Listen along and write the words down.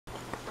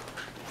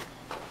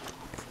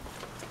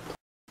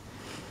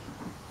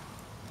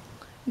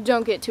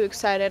don't get too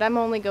excited. I'm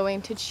only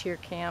going to cheer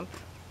camp.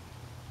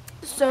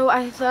 So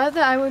I thought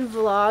that I would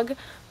vlog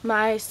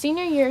my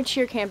senior year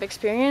cheer camp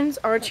experience.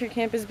 Our cheer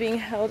camp is being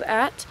held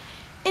at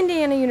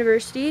Indiana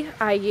University,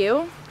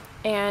 IU,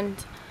 and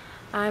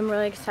I'm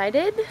really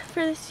excited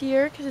for this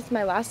year because it's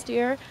my last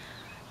year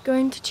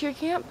going to cheer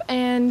camp,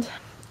 and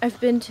I've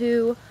been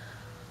to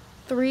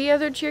 3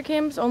 other cheer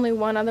camps. Only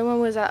one other one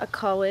was at a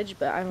college,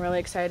 but I'm really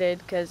excited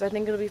because I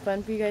think it'll be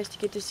fun for you guys to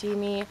get to see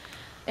me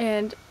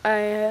and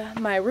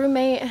my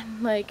roommate,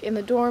 like in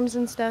the dorms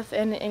and stuff,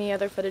 and any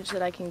other footage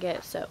that I can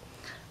get. So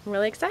I'm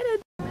really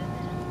excited.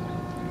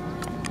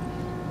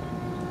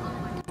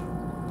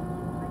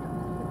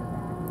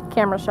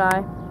 Camera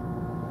shy.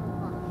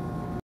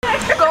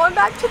 Going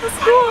back to the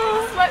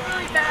school. Sweat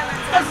really bad.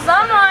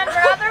 Someone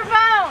grab their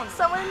phone.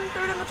 Someone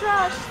threw it in the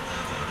trash.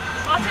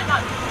 Watch it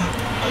not.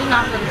 It's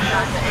not in the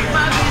trash.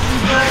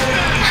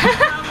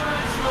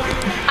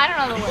 I don't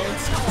know the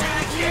words.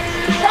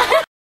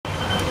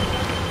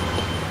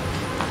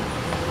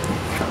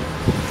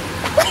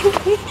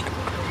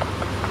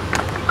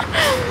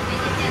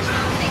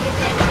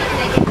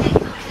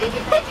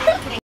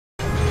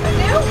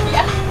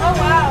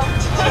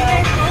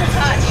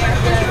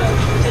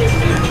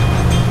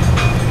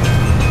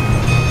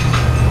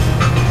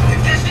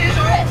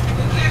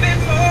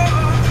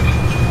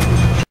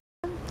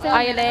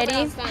 Are you lady?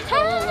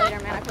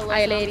 Are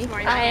you lady?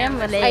 I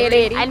am a lady. Are you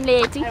lady? I'm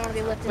lady.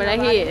 We're not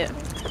here.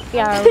 We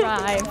are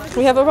arrived.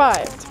 We have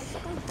arrived.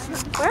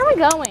 Where are we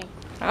going?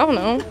 I don't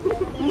know.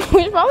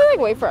 We should probably like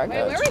wait for our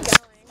coach. Where are we going?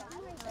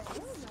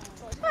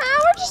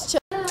 We're just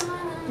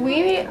chilling.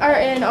 We are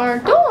in our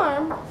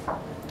dorm.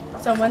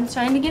 Someone's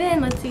trying to get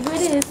in. Let's see who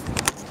it is.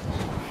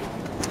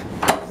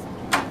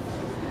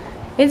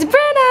 It's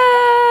Brenna.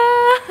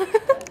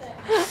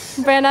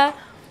 Brenna.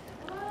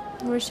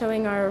 We're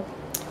showing our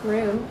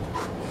room.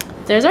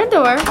 There's our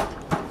door.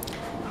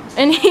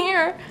 And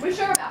here we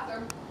share a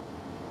bathroom.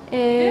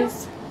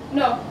 Is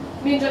no,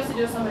 me and Jesse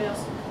do somebody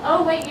else.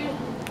 Oh wait, you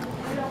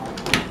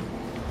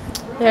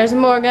don't. There's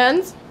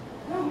Morgan's.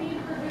 No, me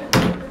and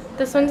her.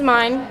 This one's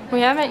mine. We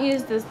haven't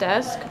used this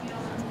desk.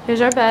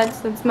 Here's our beds.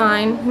 That's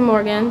mine.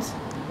 Morgan's.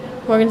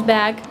 Morgan's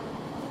bag.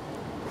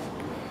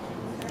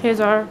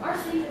 Here's our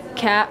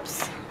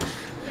caps.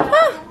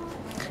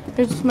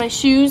 Here's my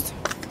shoes.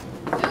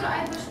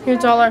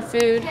 Here's all our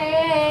food.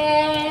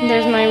 And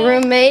there's my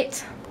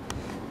roommate.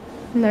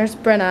 And there's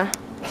Brenna.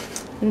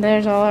 And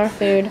there's all our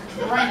food.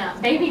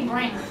 Brenna. Baby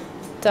Brenna.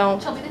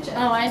 Don't.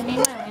 Oh, I mean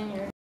in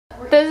here.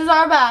 This is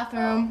our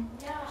bathroom.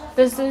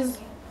 This is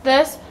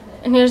this.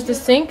 And here's the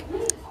sink.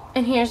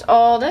 And here's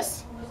all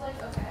this.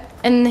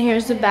 And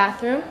here's the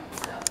bathroom.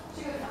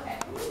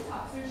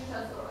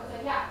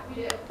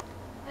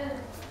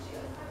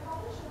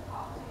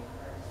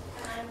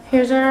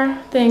 Here's our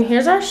thing.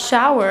 Here's our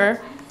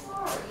shower.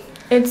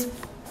 It's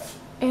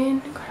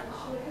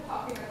incredible.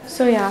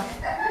 So yeah.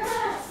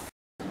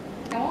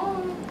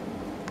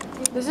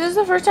 This is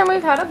the first time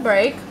we've had a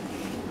break.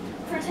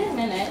 For 10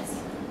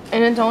 minutes.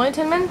 And it's only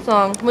 10 minutes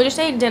long. We just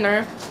ate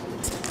dinner.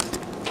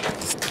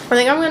 I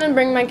think I'm going to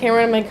bring my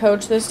camera to my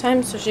coach this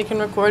time so she can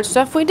record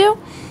stuff we do.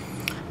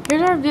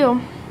 Here's our view.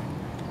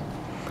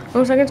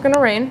 Looks like it's going to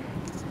rain.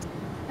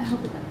 I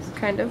hope it does.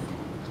 Kind of.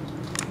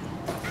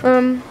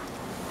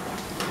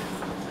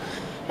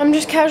 I'm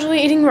just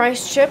casually eating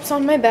rice chips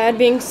on my bed,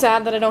 being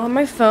sad that I don't have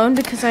my phone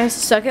because I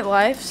suck at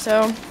life,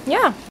 so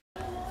yeah.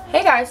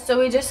 Hey guys, so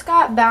we just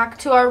got back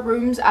to our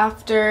rooms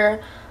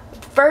after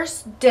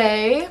first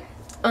day.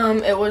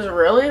 It was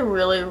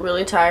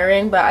really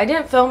tiring, but I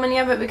didn't film any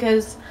of it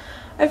because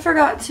I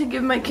forgot to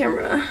give my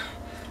camera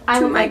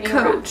to my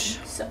coach.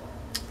 So,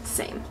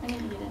 same.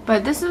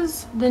 But this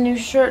is the new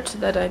shirt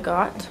that I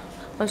got.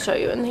 I'll show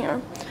you in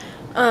here.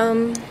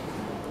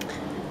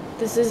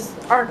 This is,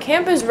 our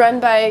camp is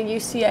run by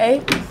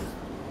UCA,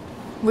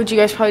 which you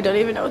guys probably don't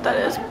even know what that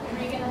is.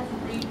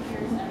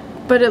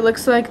 But it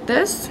looks like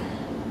this,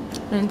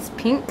 and it's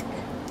pink.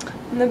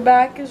 And the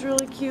back is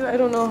really cute. I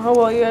don't know how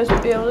well you guys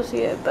would be able to see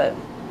it, but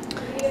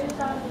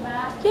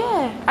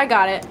yeah, I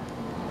got it.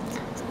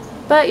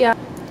 But yeah.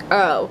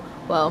 Oh,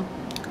 well,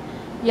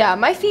 yeah,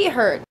 my feet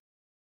hurt.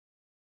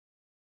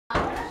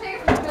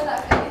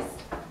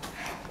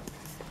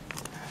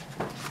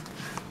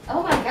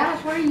 Oh my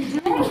gosh, what are you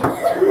doing?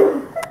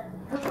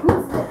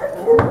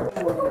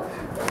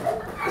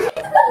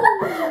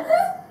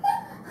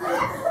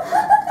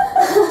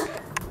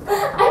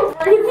 I'm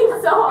breathing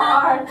so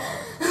hard.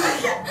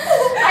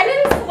 I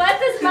didn't sweat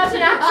this much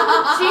in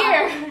actual cheer.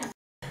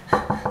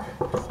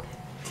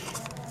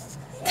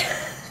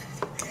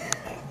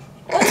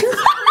 That's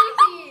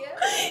creepy.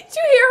 Did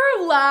you hear her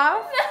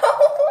laugh?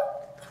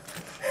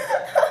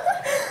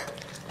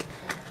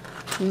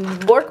 No.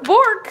 Bork,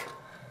 bork.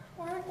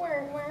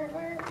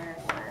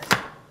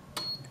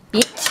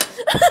 Yeet.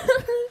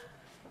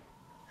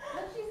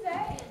 What'd she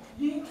say?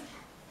 Yeet.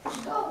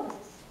 Go.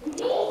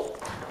 Yeet.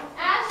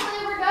 Ashley,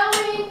 we're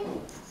going.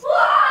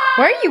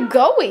 Where are you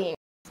going?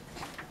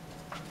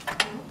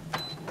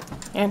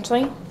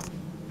 Ashley?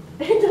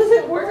 It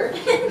doesn't work.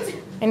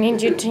 I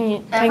need you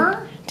to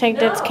take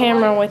this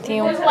camera with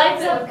you. It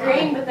lights up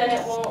green, but then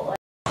it won't. Like...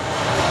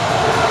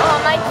 Oh,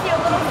 my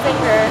cute little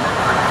finger.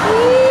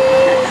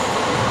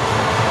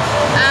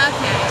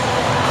 Okay.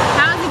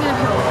 How is he gonna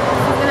hold?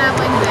 He's gonna have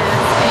like this,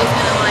 and he's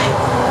gonna like.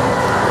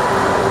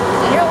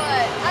 You're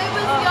what? I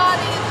was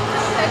yawning and took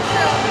a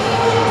picture of me.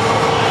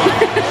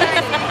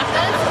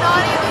 That's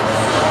not even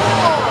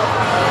cool.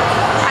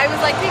 I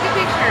was like, take a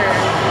picture.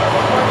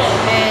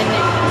 And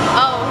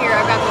oh, here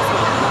I got this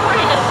one.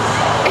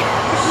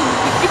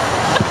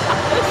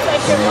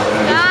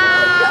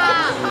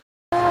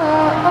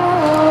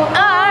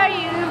 Are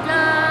you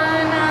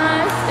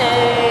gonna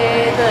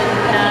stay the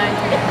night?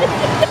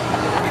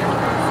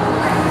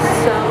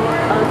 So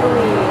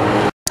ugly.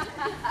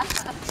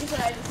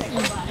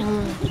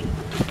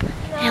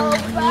 Hello,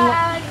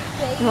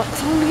 you look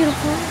so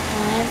beautiful.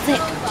 That's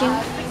it,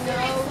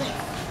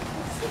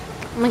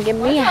 I'm gonna give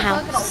me a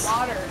house.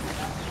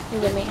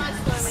 Give me a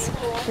house.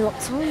 You look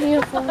so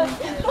beautiful. And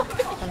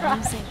I'm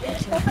gonna say it,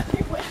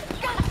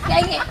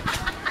 dang it.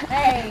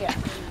 Hey.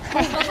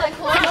 It smells like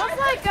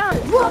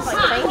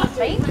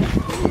fake.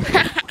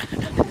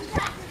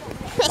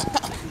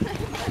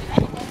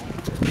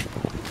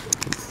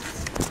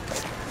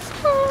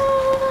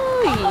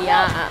 Oh,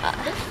 yeah.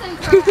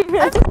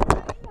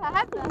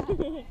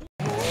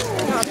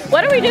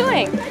 What are we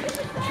doing?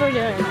 What are we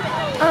doing?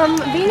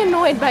 Being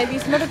annoyed by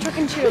these mother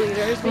trucking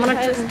cheerleaders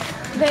because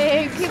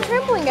they keep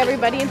trampling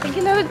everybody and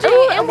thinking they're the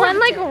giant. And one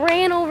like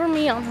ran over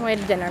me on the way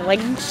to dinner.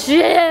 Like,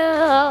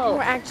 chill.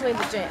 We're actually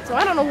the giant, so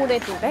I don't know who they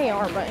think they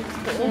are, but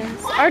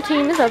yes. Our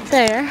team is up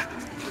there.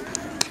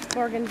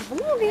 Morgan's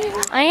vlogging.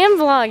 I am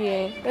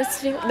vlogging.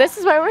 This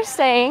is where we're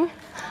staying.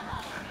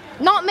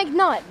 Not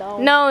McNutt though.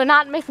 No,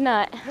 not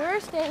McNutt. We're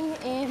staying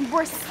in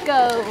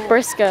Briscoe.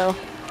 Briscoe.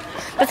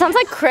 That sounds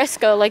like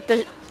Crisco, like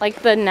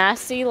the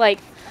nasty like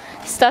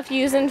stuff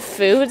used in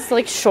foods,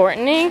 like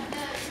shortening.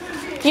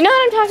 You know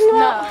what I'm talking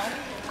about? No.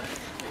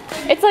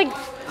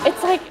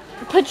 It's like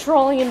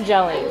petroleum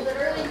jelly.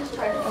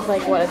 It's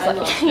like what it's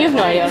like. You have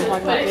no idea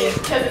what I'm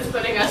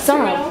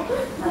talking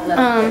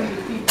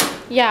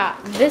about. Yeah,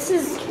 this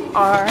is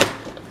our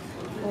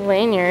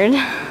lanyard.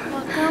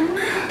 Welcome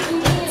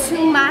to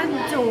my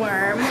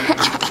dorm.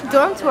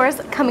 Dorm tours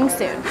coming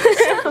soon.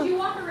 Did you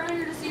walk around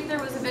here to see if there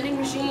was a vending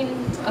machine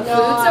of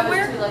food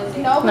somewhere?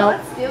 No.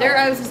 There,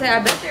 I was gonna say, I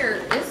bet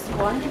there is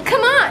one.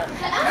 Come on,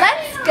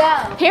 let's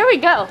go. Here we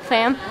go,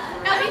 fam.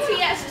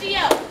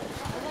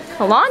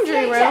 A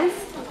laundry room.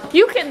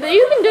 You can do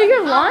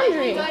your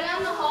laundry. Go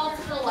down the hall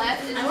to the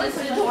left and it's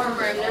the dorm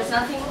room. There's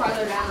nothing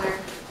farther down there.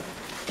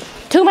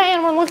 Too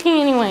bad we're looking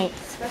anyway.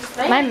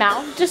 My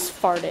mouth just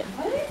farted.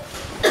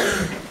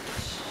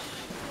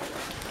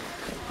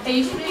 Hey,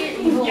 you should do your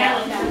evil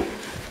laugh.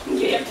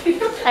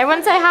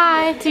 Everyone say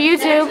hi to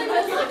YouTube.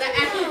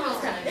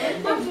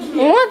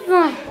 What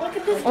the?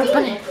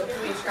 Open it.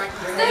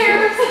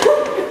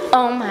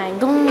 Oh my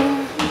god.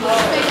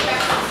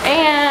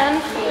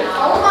 And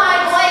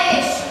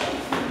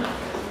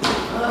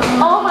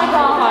oh my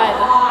god.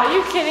 Are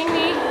you kidding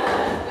me?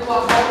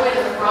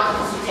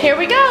 Here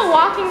we go,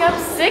 walking up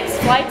 6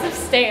 flights of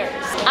stairs.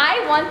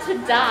 I want to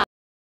die.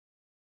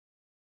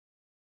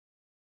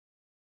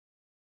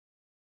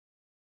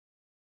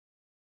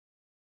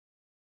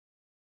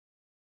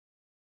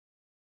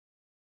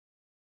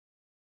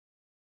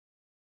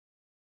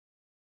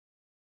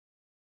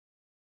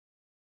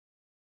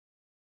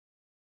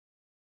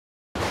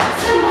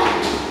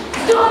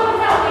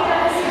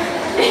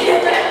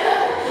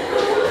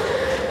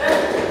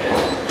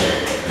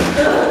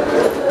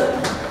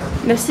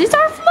 This is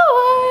our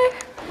floor.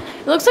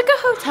 It looks like a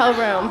hotel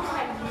room.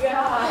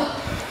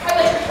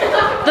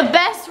 The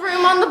best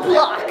room on the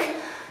block.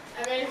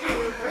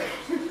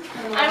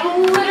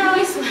 I'm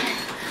literally sweating.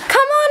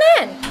 Come on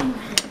in.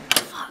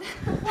 Fuck.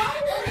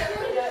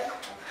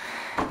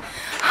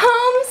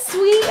 Home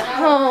sweet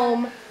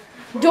home.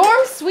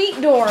 Dorm sweet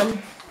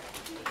dorm.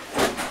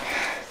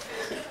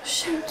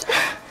 Shoot.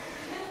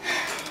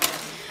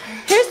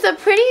 Here's the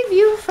pretty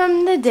view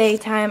from the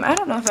daytime. I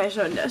don't know if I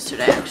showed this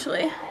today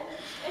actually.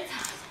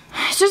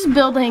 It's just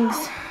buildings.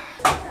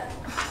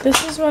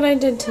 This is what I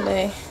did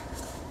today.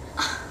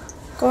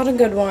 Got a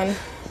good one.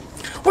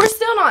 We're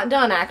still not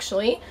done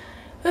actually.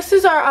 This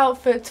is our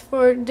outfits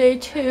for day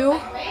 2.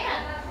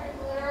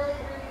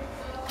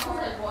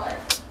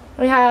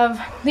 We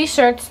have these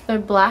shirts, they're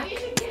black.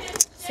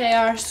 Say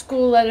our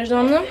school letters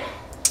on them.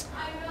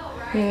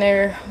 And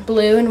they're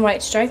blue and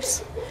white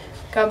stripes.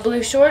 Got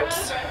blue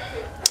shorts.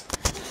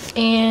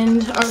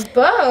 And our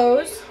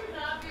bows.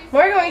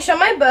 Morgan, will you show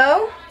my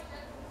bow?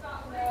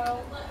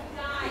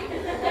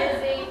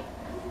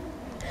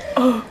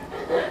 Oh.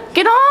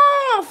 Get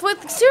off!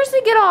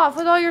 Seriously, get off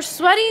with all your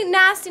sweaty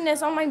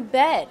nastiness on my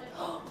bed.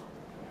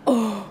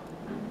 Oh.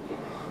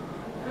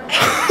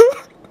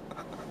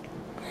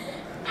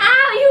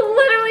 Ow, you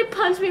literally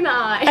punched me in the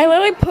eye. I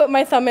literally put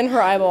my thumb in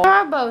her eyeball.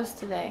 Our bows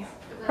today.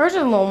 Hers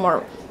are a little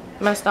more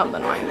messed up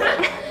than mine.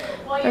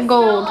 They're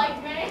gold.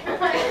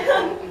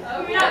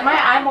 My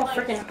eyeball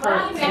freaking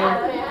hurts.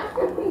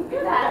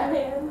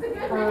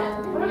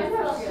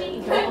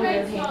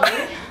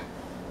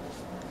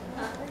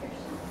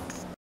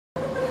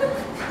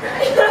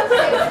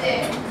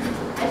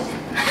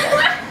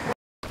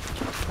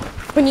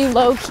 you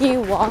low-key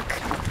walk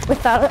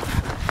without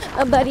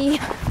a buddy.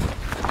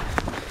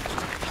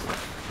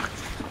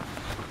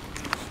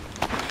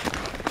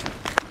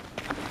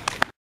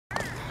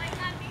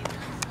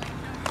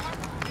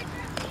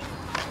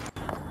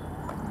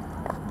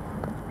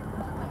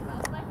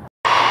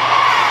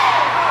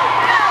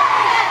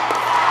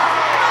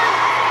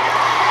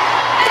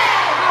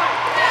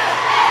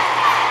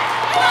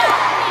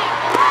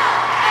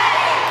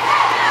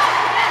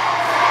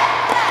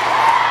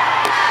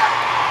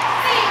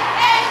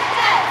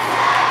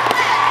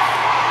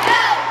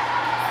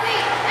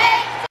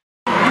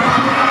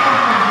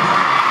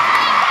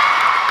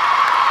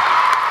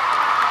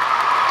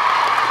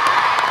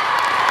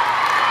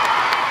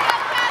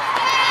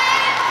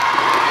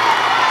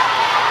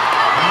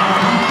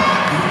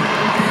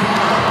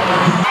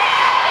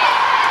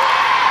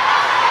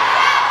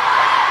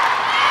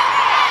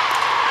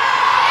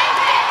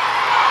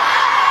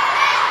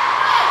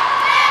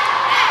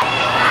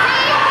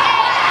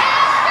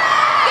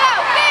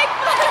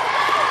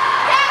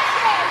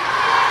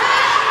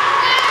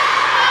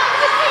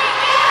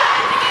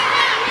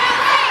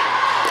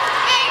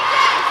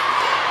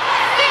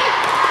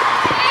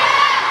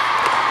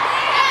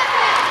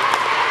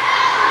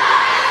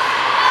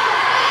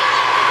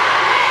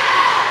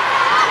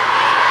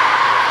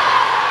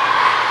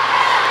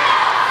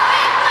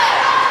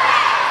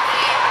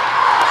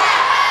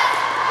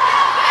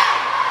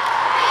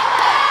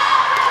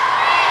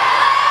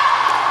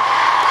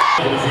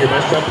 Your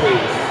best jump, please.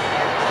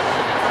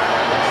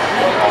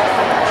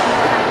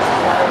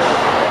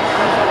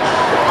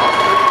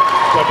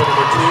 Jumper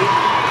number 2.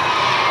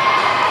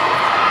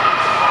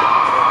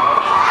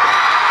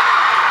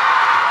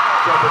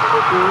 Jumper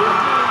number 3.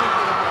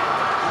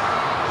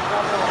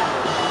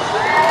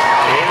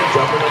 And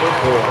jumper number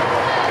 4.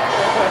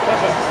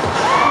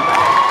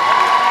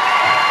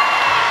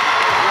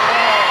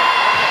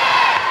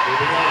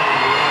 Moving on,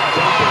 we have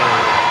jumper number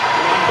 2.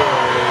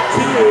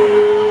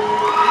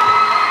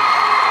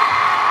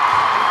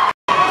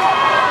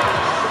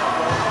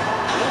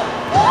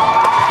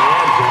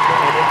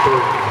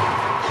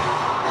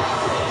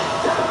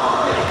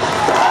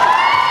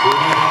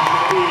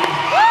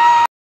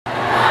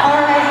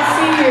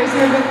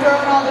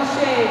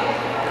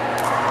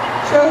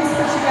 Show us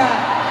what you got.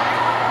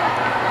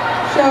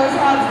 Show us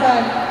how it's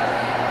done.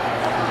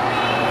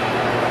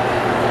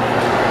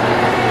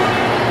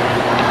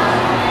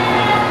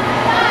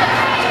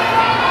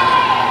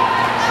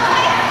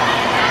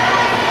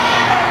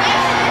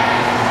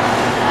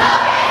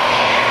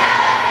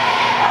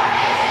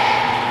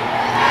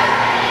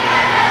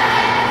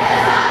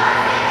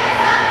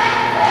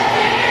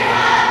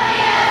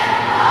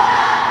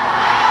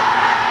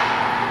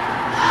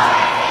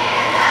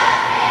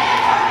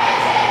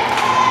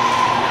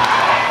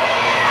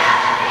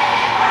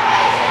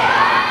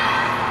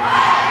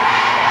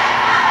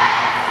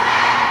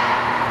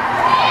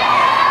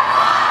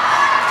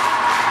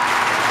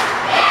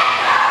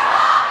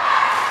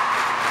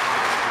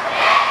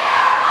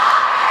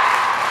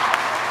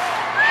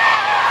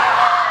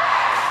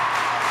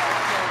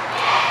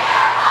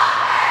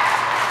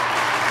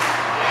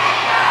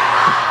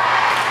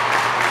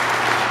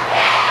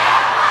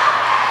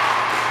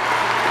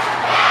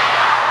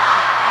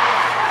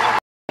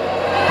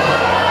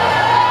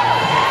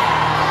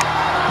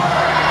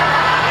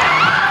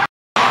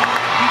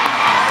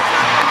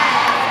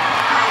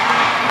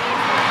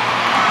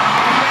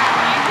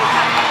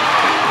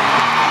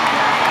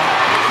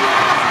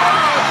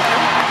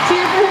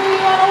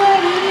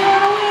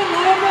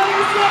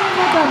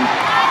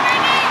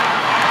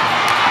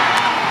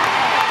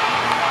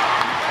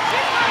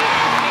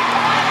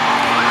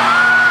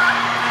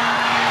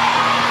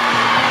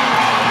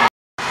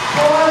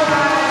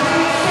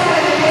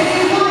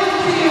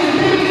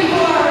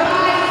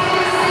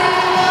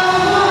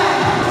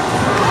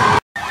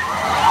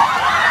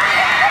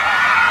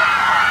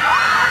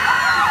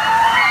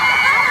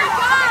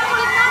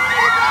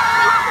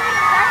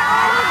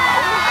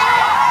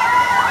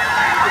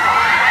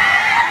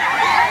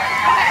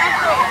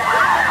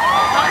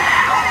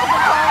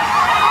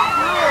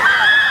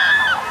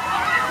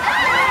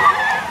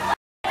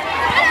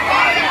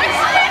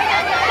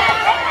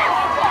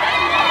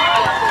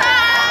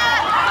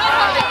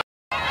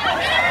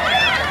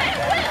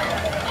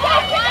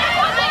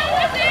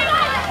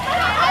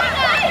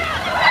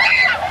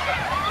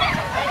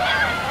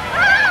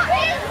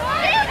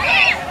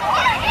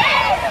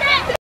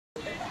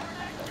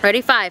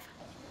 Ready? 5,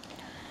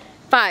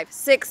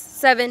 6,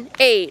 7,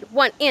 8.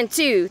 1 and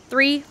 2,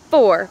 3,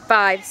 4,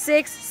 5,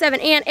 6, 7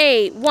 and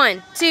 8.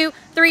 1, 2,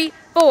 3,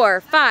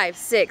 4, 5,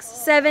 6,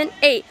 7,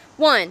 8.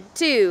 1,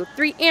 2,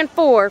 3 and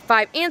 4,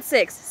 5 and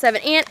 6,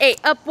 7 and 8.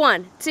 Up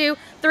 1, 2,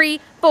 3,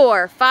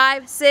 4,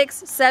 5, 6,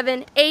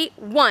 7, 8.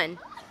 1.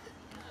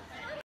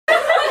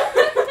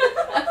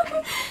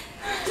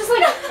 Just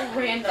like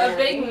random. A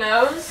big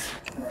nose.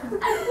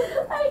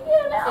 I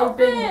can't help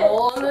it. A big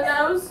mole on the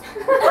nose.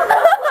 What?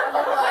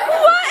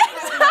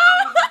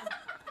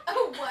 A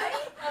what?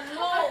 A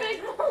mole. A big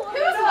mole.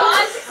 Who's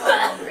logical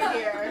over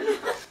here?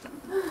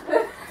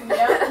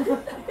 Yeah.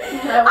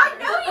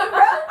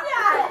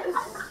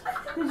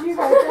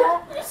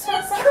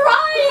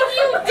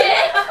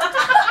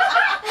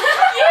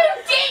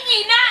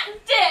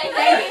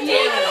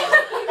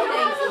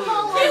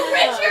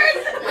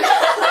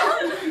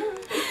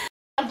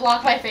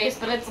 face,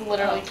 but it's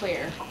literally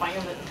clear.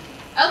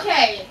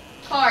 Okay,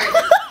 card.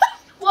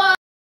 Whoa.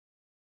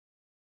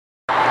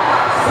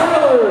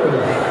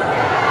 Sailors.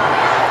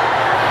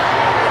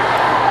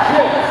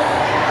 Ships.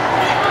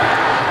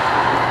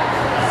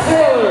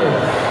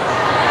 Sailors.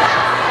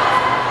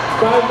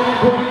 5 minutes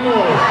pointing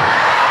north.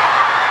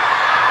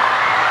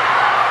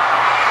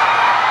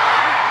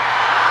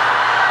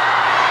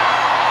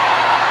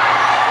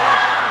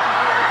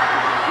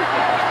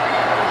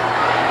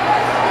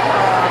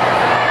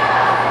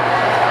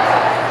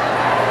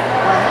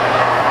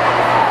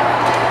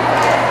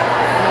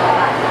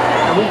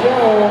 Here we go.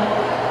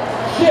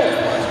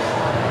 Shift.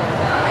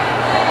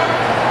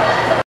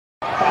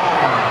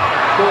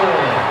 5, 4,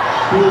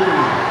 3,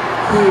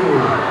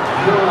 2,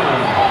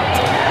 1.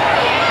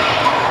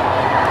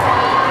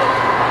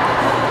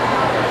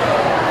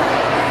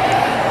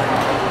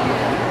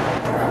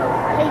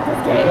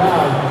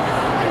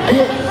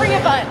 Bring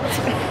it back.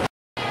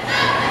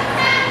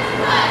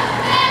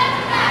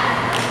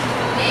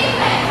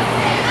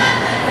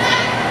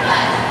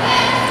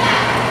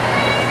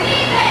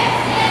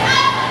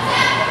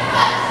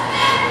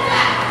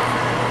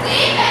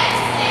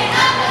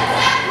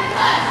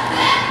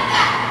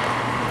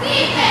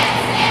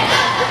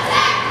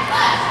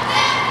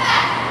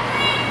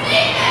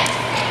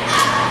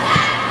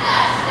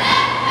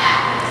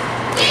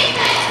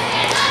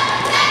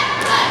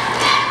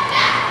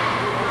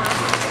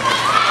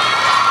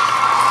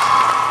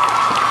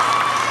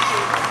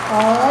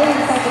 All right,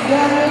 it's time to get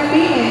on your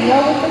feet and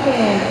yell with the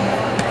band.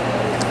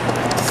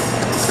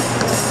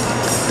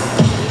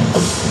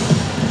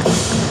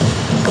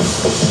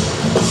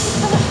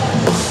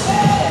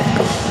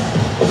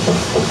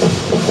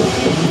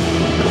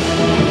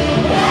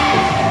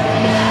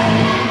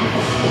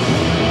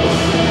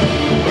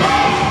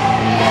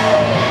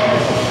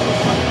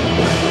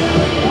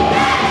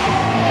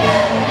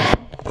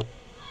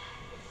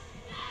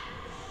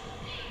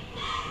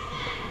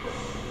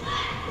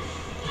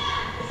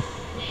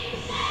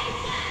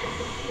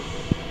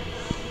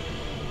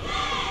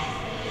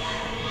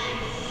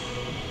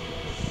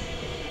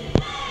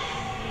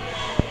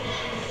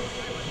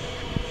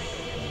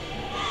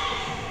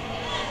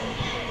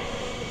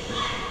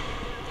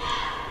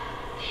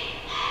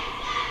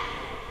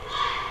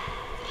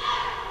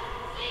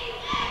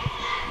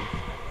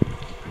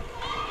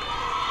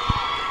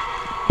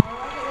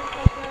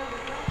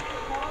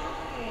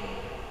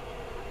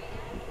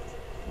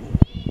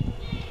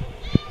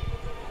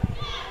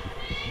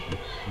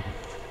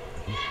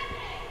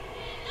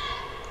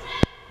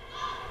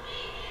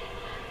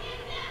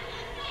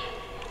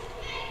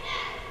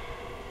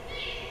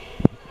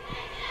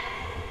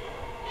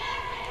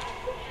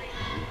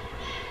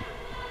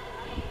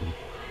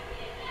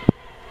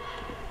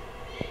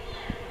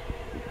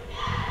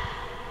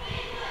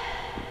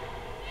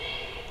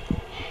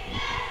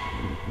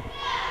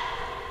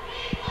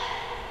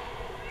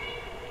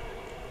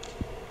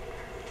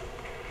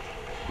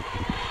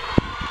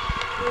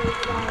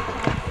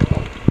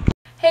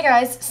 Hey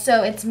guys,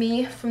 so it's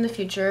me from the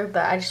future,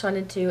 but I just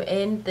wanted to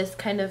end this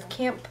kind of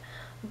camp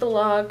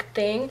vlog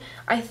thing.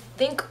 I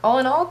think all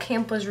in all,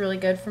 camp was really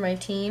good for my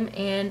team,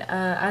 and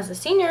as a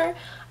senior,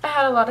 I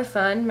had a lot of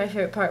fun. My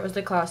favorite part was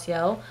the class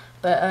yell,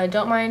 but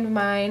don't mind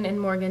mine and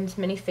Morgan's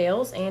many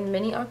fails and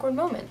many awkward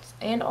moments,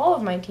 and all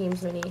of my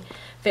team's many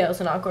fails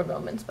and awkward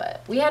moments,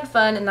 but we had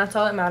fun, and that's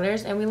all that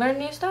matters, and we learned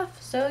new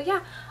stuff. So yeah,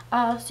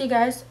 I'll see you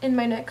guys in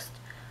my next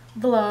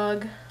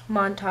vlog,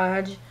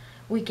 montage,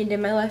 weekend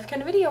in my life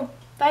kind of video.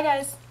 Bye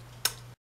guys.